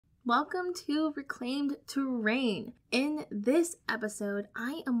Welcome to Reclaimed Terrain. In this episode,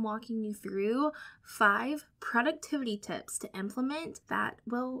 I am walking you through 5 productivity tips to implement that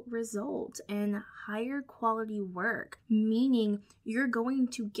will result in higher quality work, meaning you're going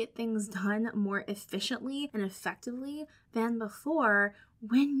to get things done more efficiently and effectively than before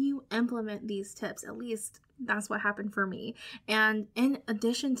when you implement these tips. At least that's what happened for me. And in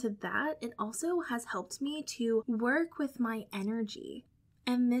addition to that, it also has helped me to work with my energy.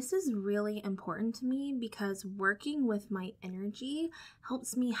 And this is really important to me because working with my energy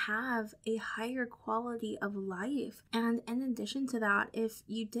helps me have a higher quality of life. And in addition to that, if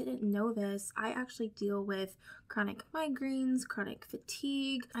you didn't know this, I actually deal with chronic migraines, chronic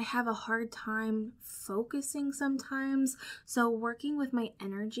fatigue. I have a hard time focusing sometimes. So working with my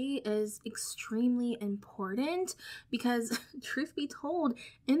energy is extremely important because truth be told,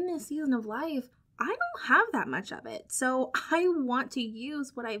 in this season of life, I don't have that much of it. So I want to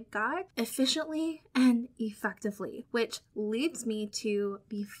use what I've got efficiently and effectively, which leads me to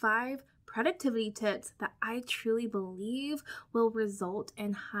the 5 productivity tips that I truly believe will result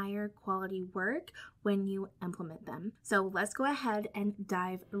in higher quality work when you implement them. So let's go ahead and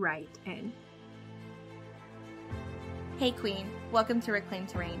dive right in. Hey Queen, welcome to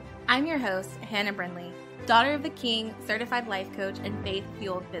Terrain. I'm your host, Hannah Brindley, daughter of the King, certified life coach, and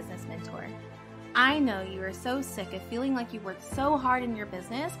faith-fueled business mentor. I know you are so sick of feeling like you worked so hard in your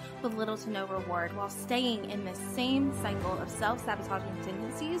business with little to no reward while staying in this same cycle of self-sabotaging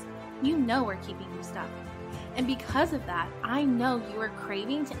tendencies you know are keeping you stuck. And because of that, I know you are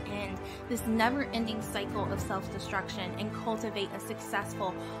craving to end this never-ending cycle of self-destruction and cultivate a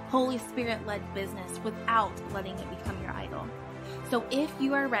successful, Holy Spirit-led business without letting it become your idol. So if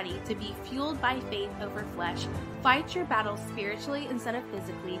you are ready to be fueled by faith over flesh, fight your battles spiritually instead of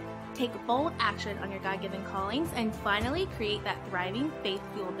physically, take bold action on your God-given callings, and finally create that thriving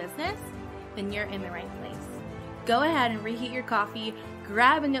faith-fueled business, then you're in the right place. Go ahead and reheat your coffee,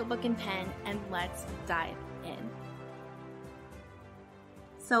 grab a notebook and pen, and let's dive in.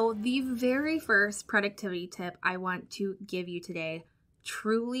 So the very first productivity tip I want to give you today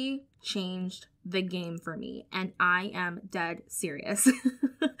truly changed the game for me, and I am dead serious.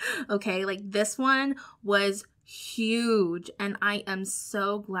 Okay, like this one was huge, and I am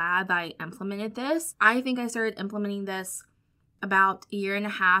so glad that I implemented this. I think I started implementing this about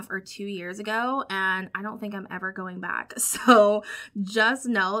 1.5 or 2 years ago, and I don't think I'm ever going back. So just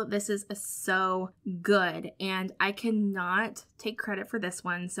know this is so good, and I cannot take credit for this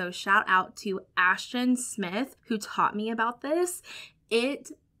one. So shout out to Ashton Smith, who taught me about this.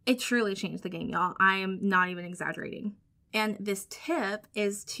 It truly changed the game, y'all. I am not even exaggerating. And this tip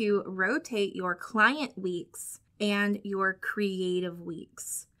is to rotate your client weeks and your creative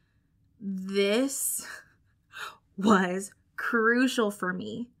weeks. This was crucial for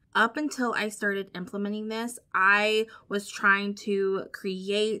me. Up until I started implementing this, I was trying to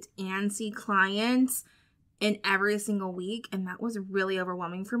create and see clients in every single week, and that was really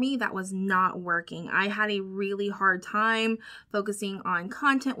overwhelming for me. That was not working. I had a really hard time focusing on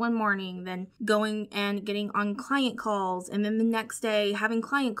content one morning, then going and getting on client calls, and then the next day having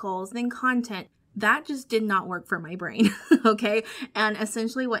client calls, then content. That just did not work for my brain, okay? And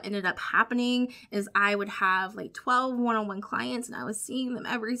essentially what ended up happening is I would have like 12 one-on-one clients, and I was seeing them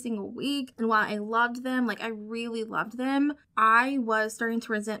every single week. And while I loved them, like I really loved them, I was starting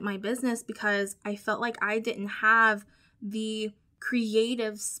to resent my business because I felt like I didn't have the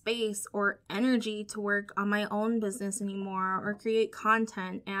creative space or energy to work on my own business anymore or create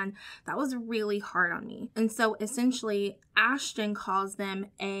content, and that was really hard on me. And so essentially Ashton calls them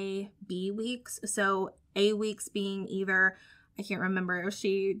A-B weeks. So A weeks being either, I can't remember if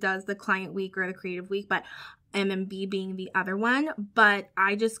she does the client week or the creative week, but and then B being the other one, but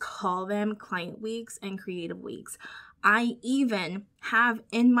I just call them client weeks and creative weeks. I even have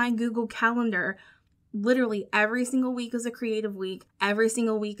in my Google Calendar literally every single week is a creative week. Every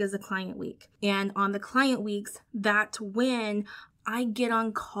single week is a client week. And on the client weeks, that's when I get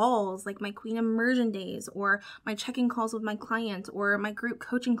on calls like my Queen Immersion days or my check-in calls with my clients or my group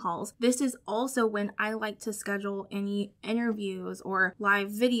coaching calls. This is also when I like to schedule any interviews or live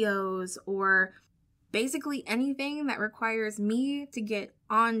videos or basically anything that requires me to get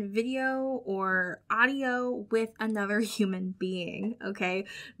on video or audio with another human being, okay?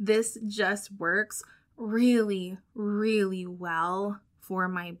 This just works really, really well for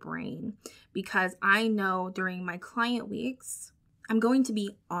my brain because I know during my client weeks, I'm going to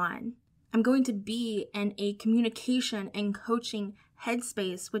be on. I'm going to be in a communication and coaching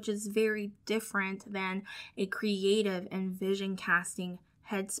headspace, which is very different than a creative and vision casting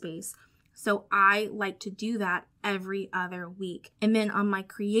headspace. So I like to do that every other week. And then on my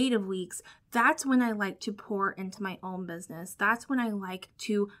creative weeks, that's when I like to pour into my own business. That's when I like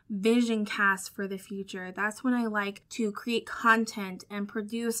to vision cast for the future. That's when I like to create content and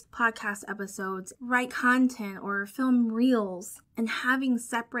produce podcast episodes, write content or film reels. And having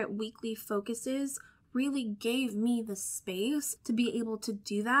separate weekly focuses really gave me the space to be able to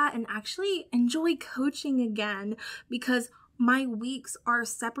do that and actually enjoy coaching again, because my weeks are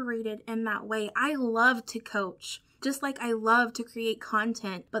separated in that way. I love to coach, just like I love to create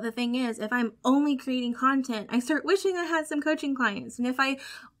content. But the thing is, if I'm only creating content, I start wishing I had some coaching clients. And if I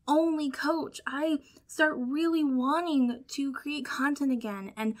only coach, I start really wanting to create content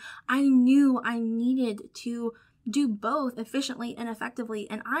again. And I knew I needed to do both efficiently and effectively,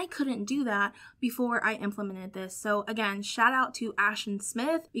 and I couldn't do that before I implemented this. So again, shout out to Ashton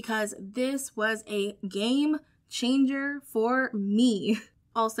Smith, because this was a game changer for me.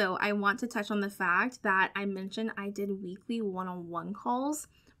 Also, I want to touch on the fact that I mentioned I did weekly one-on-one calls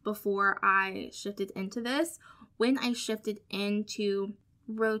before I shifted into this. When I shifted into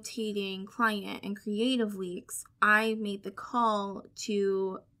rotating client and creative weeks, I made the call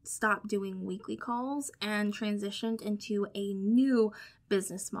to stop doing weekly calls and transitioned into a new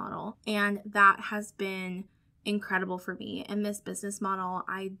business model. And that has been incredible for me. In this business model,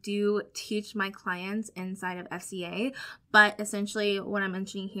 I do teach my clients inside of FCA, but essentially what I'm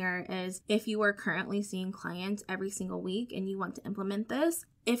mentioning here is if you are currently seeing clients every single week and you want to implement this,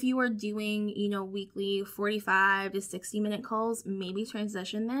 if you are doing, weekly 45 to 60 minute calls, maybe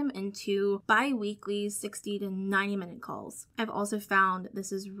transition them into bi-weekly 60 to 90 minute calls. I've also found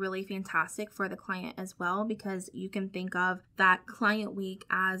this is really fantastic for the client as well, because you can think of that client week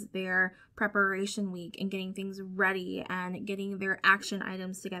as their preparation week and getting things ready and getting their action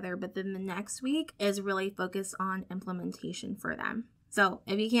items together. But then the next week is really focused on implementation for them. So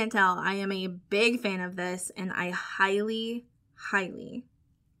if you can't tell, I am a big fan of this, and I highly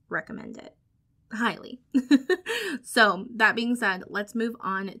recommend it. Highly. So that being said, let's move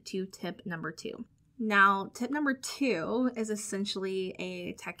on to tip number 2. Now, tip number 2 is essentially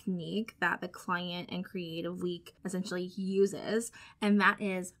a technique that the client and creative week essentially uses, and that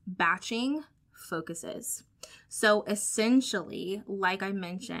is batching focuses. So essentially, like I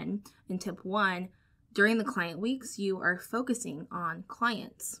mentioned in tip 1, during the client weeks, you are focusing on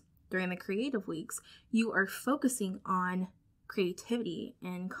clients. During the creative weeks, you are focusing on creativity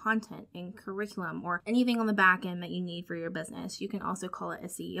and content and curriculum or anything on the back end that you need for your business. You can also call it a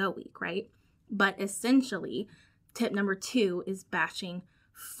CEO week, right? But essentially, tip number 2 is batching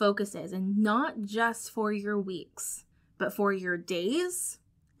focuses, and not just for your weeks, but for your days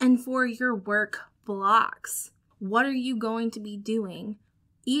and for your work blocks. What are you going to be doing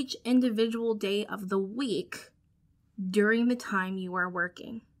each individual day of the week during the time you are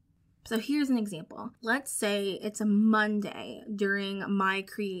working? So here's an example. Let's say it's a Monday during my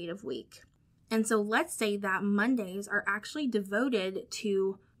creative week. And so let's say that Mondays are actually devoted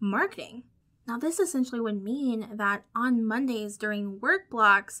to marketing. Now, this essentially would mean that on Mondays during work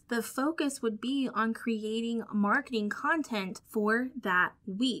blocks, the focus would be on creating marketing content for that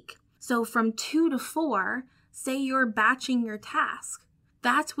week. So from 2 to 4, say you're batching your task.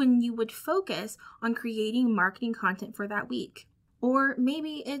 That's when you would focus on creating marketing content for that week. Or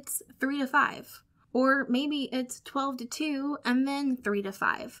maybe it's 3 to 5. Or maybe it's 12 to 2 and then 3 to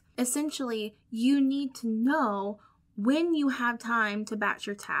 5. Essentially, you need to know when you have time to batch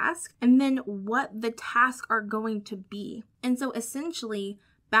your task and then what the tasks are going to be. And so essentially,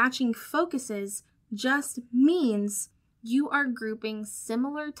 batching focuses just means you are grouping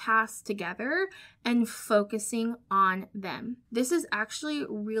similar tasks together and focusing on them. This is actually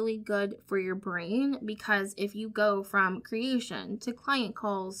really good for your brain, because if you go from creation to client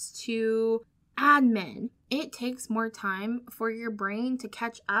calls to admin, it takes more time for your brain to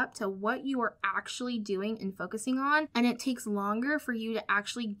catch up to what you are actually doing and focusing on, and it takes longer for you to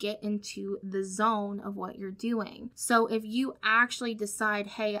actually get into the zone of what you're doing. So if you actually decide,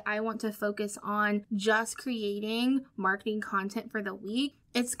 hey, I want to focus on just creating marketing content for the week,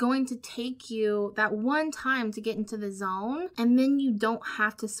 it's going to take you that one time to get into the zone, and then you don't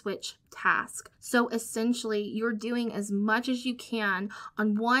have to switch task. So essentially, you're doing as much as you can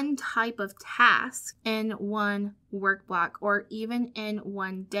on one type of task in one work block, or even in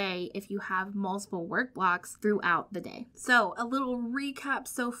one day if you have multiple work blocks throughout the day. So a little recap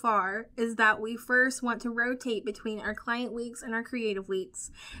so far is that we first want to rotate between our client weeks and our creative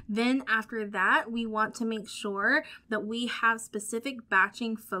weeks. Then after that, we want to make sure that we have specific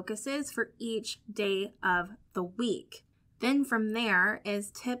batching focuses for each day of the week. Then from there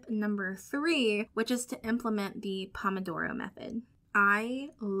is tip number 3, which is to implement the Pomodoro method.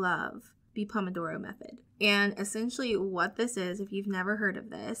 I love the Pomodoro method. And essentially what this is, if you've never heard of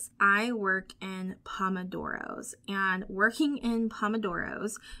this, I work in Pomodoros. And working in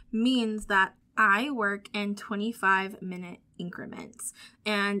Pomodoros means that I work in 25-minute increments.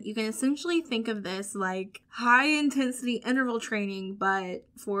 And you can essentially think of this like high intensity interval training, but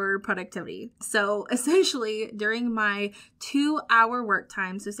for productivity. So essentially during my 2-hour work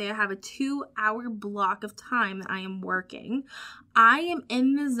time, so say I have a 2-hour block of time that I am working, I am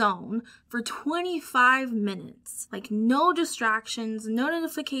in the zone for 25 minutes. Like no distractions, no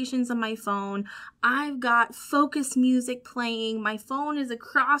notifications on my phone. I've got focus music playing. My phone is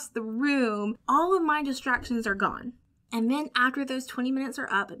across the room. All of my distractions are gone. And then after those 20 minutes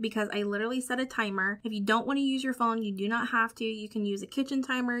are up, because I literally set a timer, if you don't want to use your phone, you do not have to. You can use a kitchen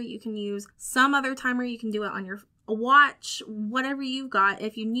timer. You can use some other timer. You can do it on your watch, whatever you've got.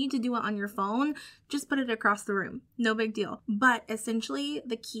 If you need to do it on your phone, just put it across the room. No big deal. But essentially,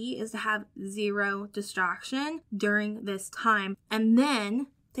 the key is to have zero distraction during this time. And then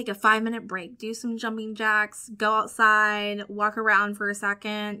take a 5-minute break, do some jumping jacks, go outside, walk around for a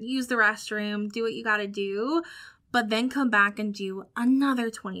second, use the restroom, do what you got to do, but then come back and do another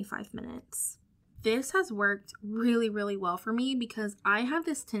 25 minutes. This has worked really, really well for me because I have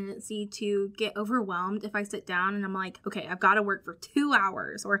this tendency to get overwhelmed if I sit down and I'm like, okay, I've got to work for 2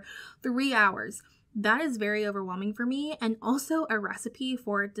 hours or 3 hours. That is very overwhelming for me, and also a recipe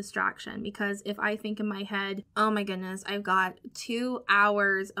for distraction, because if I think in my head, oh my goodness, I've got 2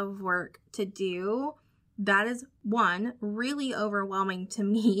 hours of work to do, that is 1, really overwhelming to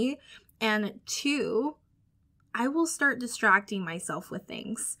me, and 2, I will start distracting myself with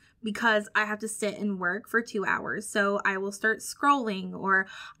things because I have to sit and work for 2 hours. So I will start scrolling, or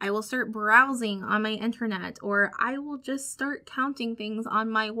I will start browsing on my internet, or I will just start counting things on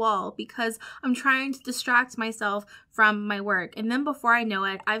my wall because I'm trying to distract myself from my work. And then before I know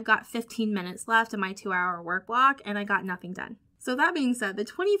it, I've got 15 minutes left in my 2-hour work block and I got nothing done. So that being said, the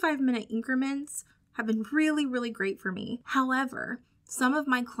 25-minute increments have been really, really great for me. However, some of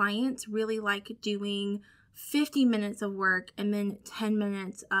my clients really like doing 50 minutes of work and then 10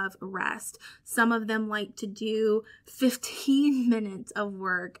 minutes of rest. Some of them like to do 15 minutes of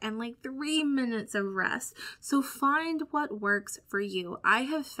work and like 3 minutes of rest. So find what works for you. I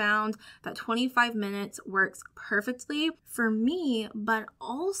have found that 25 minutes works perfectly for me, but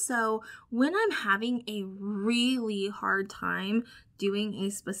also when I'm having a really hard time doing a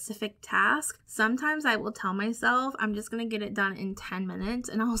specific task, sometimes I will tell myself I'm just going to get it done in 10 minutes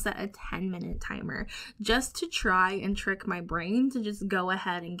and I'll set a 10-minute timer just to try and trick my brain to just go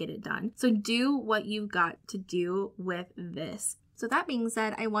ahead and get it done. So do what you've got to do with this. So that being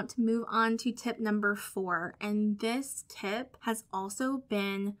said, I want to move on to tip number 4. And this tip has also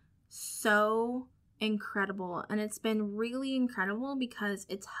been so incredible, and it's been really incredible because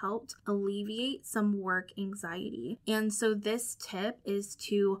it's helped alleviate some work anxiety. And so this tip is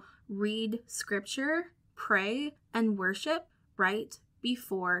to read scripture, pray, and worship right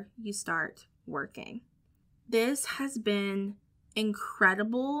before you start working. This has been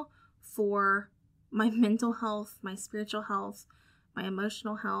incredible for my mental health, my spiritual health, my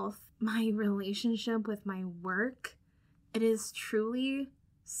emotional health, my relationship with my work. It is truly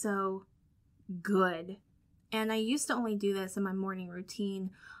so good. And I used to only do this in my morning routine,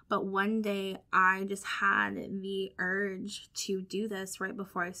 but one day I just had the urge to do this right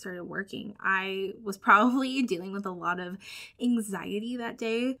before I started working. I was probably dealing with a lot of anxiety that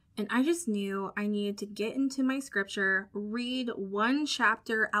day, and I just knew I needed to get into my scripture, read one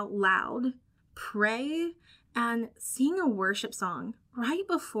chapter out loud, pray, and sing a worship song right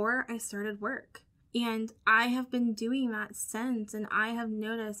before I started work. And I have been doing that since, and I have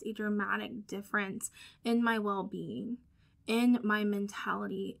noticed a dramatic difference in my well-being, in my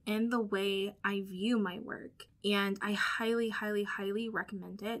mentality, in the way I view my work. And I highly, highly, highly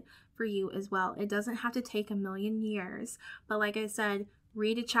recommend it for you as well. It doesn't have to take a million years, but like I said,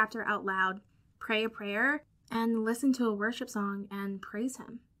 read a chapter out loud, pray a prayer, and listen to a worship song and praise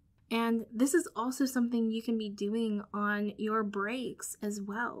Him. And this is also something you can be doing on your breaks as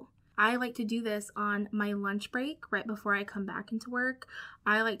well. I like to do this on my lunch break right before I come back into work.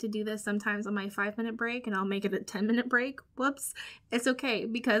 I like to do this sometimes on my 5-minute break, and I'll make it a 10-minute break. Whoops. It's okay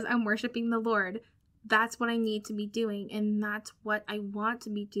because I'm worshiping the Lord. That's what I need to be doing, and that's what I want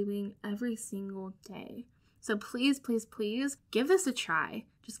to be doing every single day. So please, please, please give this a try.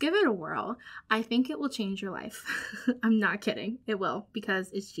 Just give it a whirl. I think it will change your life. I'm not kidding. It will,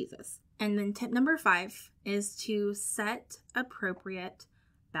 because it's Jesus. And then tip number 5 is to set appropriate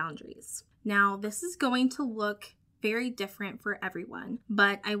boundaries. Now, this is going to look very different for everyone,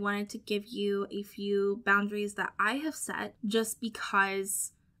 but I wanted to give you a few boundaries that I have set just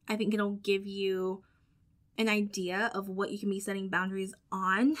because I think it'll give you an idea of what you can be setting boundaries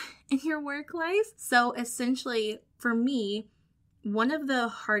on in your work life. So essentially, for me, one of the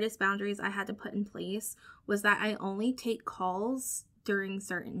hardest boundaries I had to put in place was that I only take calls during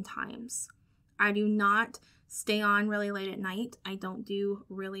certain times. I do not stay on really late at night. I don't do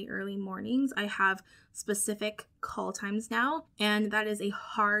really early mornings. I have specific call times now, and that is a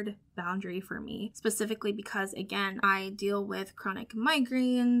hard boundary for me, specifically because, again, I deal with chronic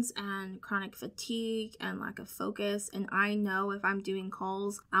migraines and chronic fatigue and lack of focus, and I know if I'm doing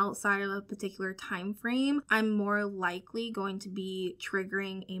calls outside of a particular time frame, I'm more likely going to be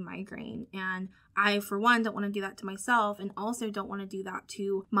triggering a migraine. And I, for one, don't want to do that to myself, and also don't want to do that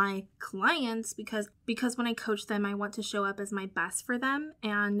to my clients because when I coach them, I want to show up as my best for them.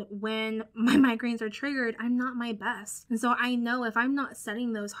 And when my migraines are triggered, I'm not my best. And so I know if I'm not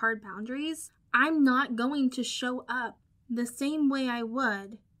setting those hard boundaries, I'm not going to show up the same way I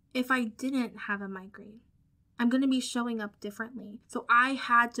would if I didn't have a migraine. I'm going to be showing up differently. So I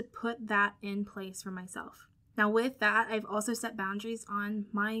had to put that in place for myself. Now with that, I've also set boundaries on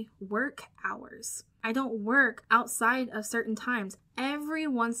my work hours. I don't work outside of certain times. Every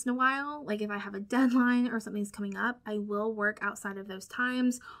once in a while, like if I have a deadline or something's coming up, I will work outside of those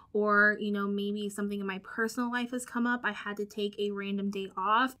times. Or, maybe something in my personal life has come up. I had to take a random day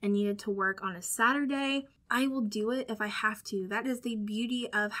off and needed to work on a Saturday. I will do it if I have to. That is the beauty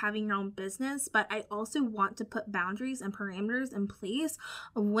of having your own business. But I also want to put boundaries and parameters in place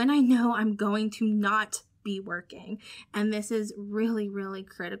of when I know I'm going to not be working. And this is really, really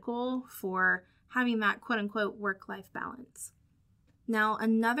critical for having that quote unquote work-life balance. Now,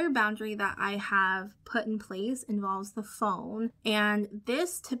 another boundary that I have put in place involves the phone, and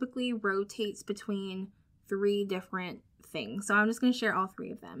this typically rotates between 3 different things. So I'm just going to share all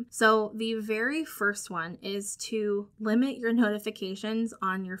 3 of them. So the very first one is to limit your notifications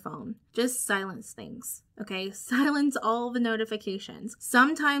on your phone. Just silence things. Okay, silence all the notifications.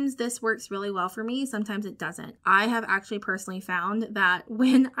 Sometimes this works really well for me, sometimes it doesn't. I have actually personally found that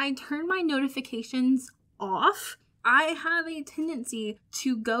when I turn my notifications off, I have a tendency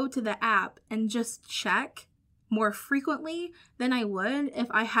to go to the app and just check more frequently than I would if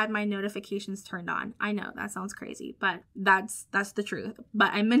I had my notifications turned on. I know that sounds crazy, but that's the truth.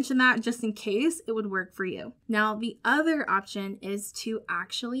 But I mentioned that just in case it would work for you. Now, the other option is to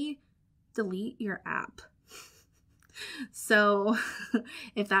actually delete your app. So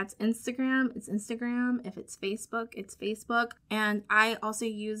if that's Instagram, it's Instagram. If it's Facebook, it's Facebook. And I also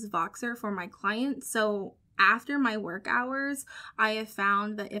use Voxer for my clients. So after my work hours, I have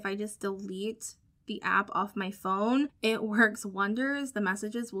found that if I just delete the app off my phone, it works wonders. The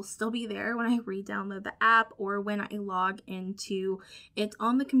messages will still be there when I re-download the app or when I log into it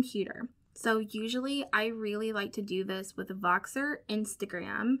on the computer. So usually I really like to do this with Voxer,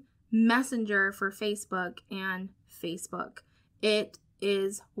 Instagram, Messenger for Facebook, and Facebook. It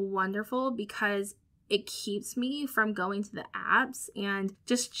is wonderful because it keeps me from going to the apps and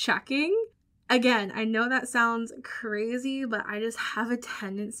just checking. Again, I know that sounds crazy, but I just have a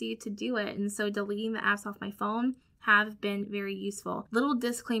tendency to do it. And so deleting the apps off my phone have been very useful. Little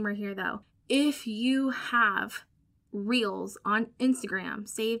disclaimer here though. If you have Reels on Instagram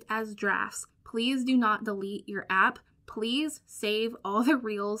saved as drafts, please do not delete your app. Please save all the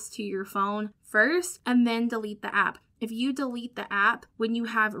Reels to your phone first and then delete the app. If you delete the app when you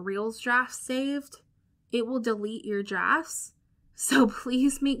have Reels drafts saved, it will delete your drafts. So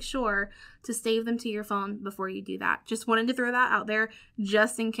please make sure to save them to your phone before you do that. Just wanted to throw that out there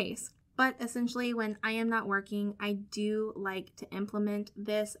just in case. But essentially, when I am not working, I do like to implement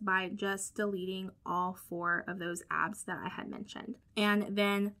this by just deleting all 4 of those apps that I had mentioned. And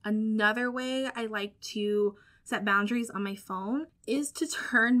then another way I like to set boundaries on my phone is to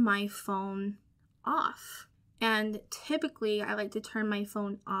turn my phone off. And typically, I like to turn my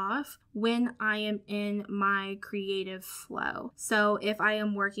phone off when I am in my creative flow. So if I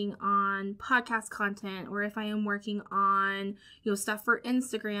am working on podcast content, or if I am working on, stuff for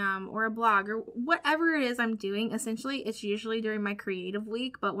Instagram or a blog or whatever it is I'm doing, essentially, it's usually during my creative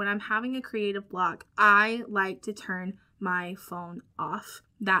week. But when I'm having a creative block, I like to turn my phone off.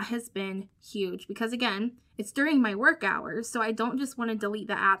 That has been huge because, again, it's during my work hours, so I don't just want to delete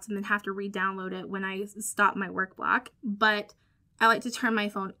the apps and then have to re-download it when I stop my work block, but I like to turn my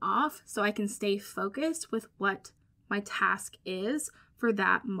phone off so I can stay focused with what my task is for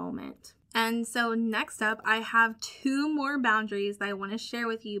that moment. And so next up, I have 2 more boundaries that I want to share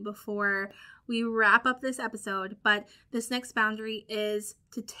with you before we wrap up this episode, but this next boundary is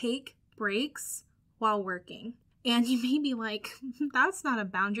to take breaks while working. And you may be like, that's not a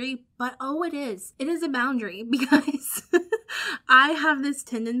boundary, but oh, it is. It is a boundary because I have this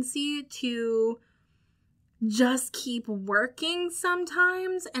tendency to just keep working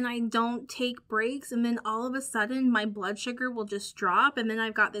sometimes, and I don't take breaks, and then all of a sudden my blood sugar will just drop, and then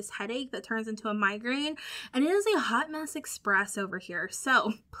I've got this headache that turns into a migraine, and it is a hot mess express over here.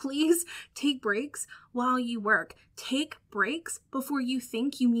 So please take breaks while you work. Take breaks before you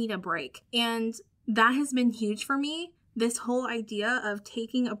think you need a break. And that has been huge for me, this whole idea of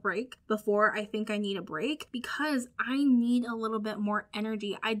taking a break before I think I need a break, because I need a little bit more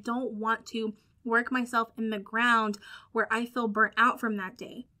energy. I don't want to work myself in the ground where I feel burnt out from that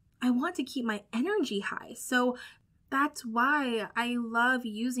day. I want to keep my energy high. So that's why I love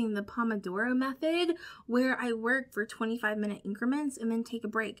using the Pomodoro method, where I work for 25-minute increments and then take a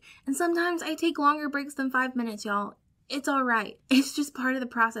break. And sometimes I take longer breaks than 5 minutes, y'all. It's all right. It's just part of the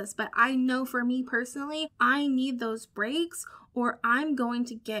process. But I know for me personally, I need those breaks or I'm going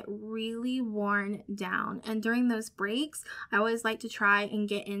to get really worn down. And during those breaks, I always like to try and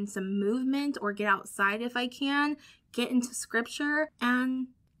get in some movement or get outside if I can, get into scripture, and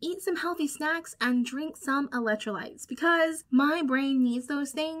eat some healthy snacks and drink some electrolytes, because my brain needs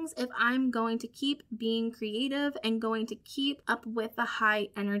those things if I'm going to keep being creative and going to keep up with the high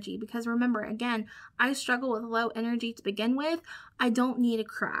energy. Because remember, again, I struggle with low energy to begin with. I don't need a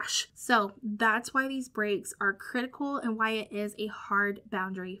crash. So that's why these breaks are critical and why it is a hard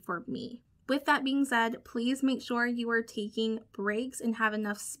boundary for me. With that being said, please make sure you are taking breaks and have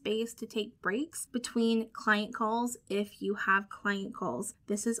enough space to take breaks between client calls if you have client calls.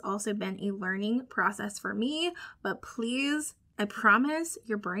 This has also been a learning process for me, but please, I promise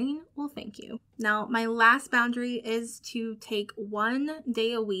your brain will thank you. Now, my last boundary is to take 1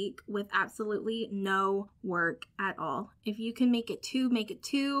 day a week with absolutely no work at all. If you can make it 2, make it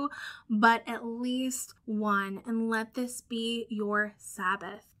 2, but at least 1, and let this be your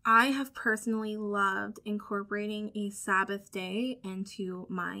Sabbath. I have personally loved incorporating a Sabbath day into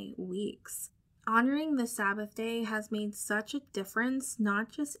my weeks. Honoring the Sabbath day has made such a difference, not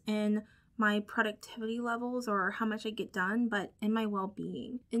just in my productivity levels or how much I get done, but in my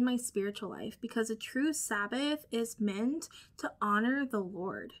well-being, in my spiritual life, because a true Sabbath is meant to honor the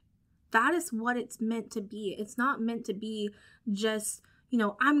Lord. That is what it's meant to be. It's not meant to be just,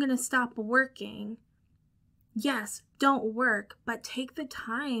 I'm going to stop working. Yes, don't work, but take the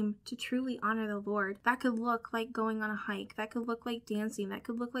time to truly honor the Lord. That could look like going on a hike. That could look like dancing. That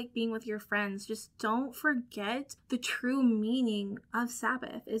could look like being with your friends. Just don't forget the true meaning of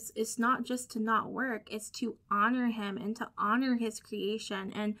Sabbath. It's not just to not work. It's to honor Him and to honor His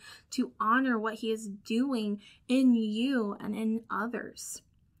creation and to honor what He is doing in you and in others.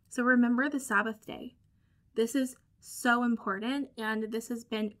 So remember the Sabbath day. This is so important, and this has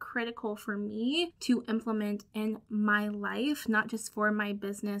been critical for me to implement in my life, not just for my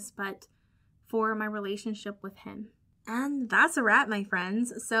business, but for my relationship with Him. And that's a wrap, my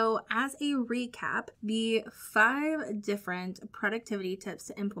friends. So as a recap, the 5 different productivity tips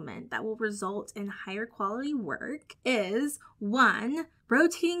to implement that will result in higher quality work is 1,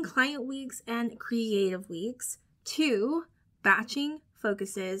 rotating client weeks and creative weeks, 2, batching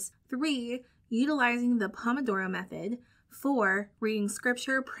focuses, 3, utilizing the Pomodoro method, 4, reading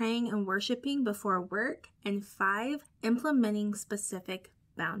scripture, praying, and worshiping before work, and 5, implementing specific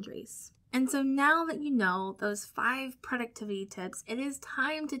boundaries. And so now that you know those 5 productivity tips, it is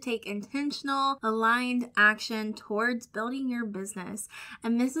time to take intentional, aligned action towards building your business.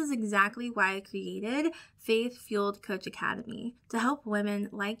 And this is exactly why I created Faith Fueled Coach Academy, to help women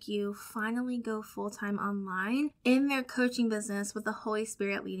like you finally go full-time online in their coaching business with the Holy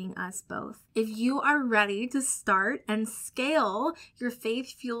Spirit leading us both. If you are ready to start and scale your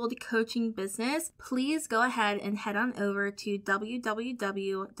faith-fueled coaching business, please go ahead and head on over to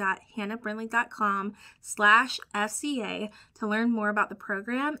www.hannahbrindley.com/FCA to learn more about the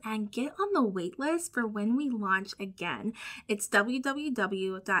program and get on the wait list for when we launch again. It's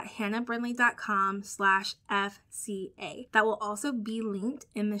www.hannahbrindley.com/FCA. That will also be linked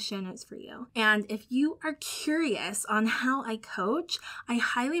in the show notes for you. And if you are curious on how I coach, I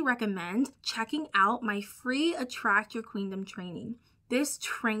highly recommend checking out my free Attract Your Queendom training. This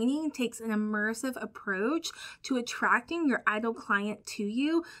training takes an immersive approach to attracting your ideal client to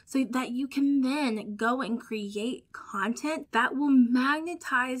you so that you can then go and create content that will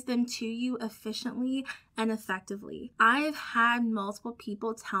magnetize them to you efficiently and effectively. I've had multiple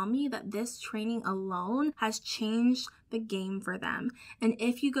people tell me that this training alone has changed the game for them. And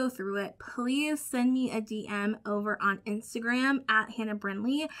if you go through it, please send me a DM over on Instagram at Hannah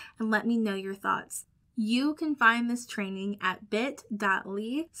Brindley and let me know your thoughts. You can find this training at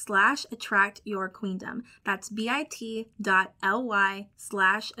bit.ly/attractyourqueendom. That's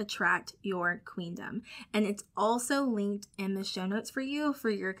bit.ly/attractyourqueendom. And it's also linked in the show notes for you for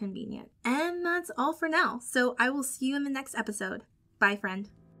your convenience. And that's all for now. So I will see you in the next episode. Bye, friend.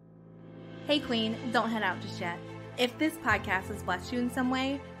 Hey, Queen, don't head out just yet. If this podcast has blessed you in some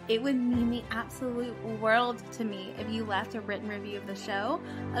way, it would mean the absolute world to me if you left a written review of the show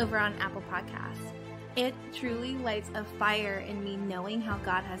over on Apple Podcasts. It truly lights a fire in me knowing how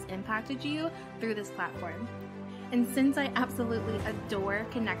God has impacted you through this platform. And since I absolutely adore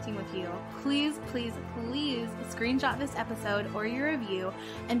connecting with you, please, please, please screenshot this episode or your review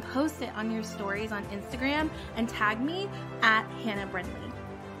and post it on your stories on Instagram and tag me at Hannah Brindley.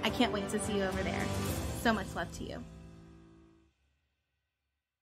 I can't wait to see you over there. So much love to you.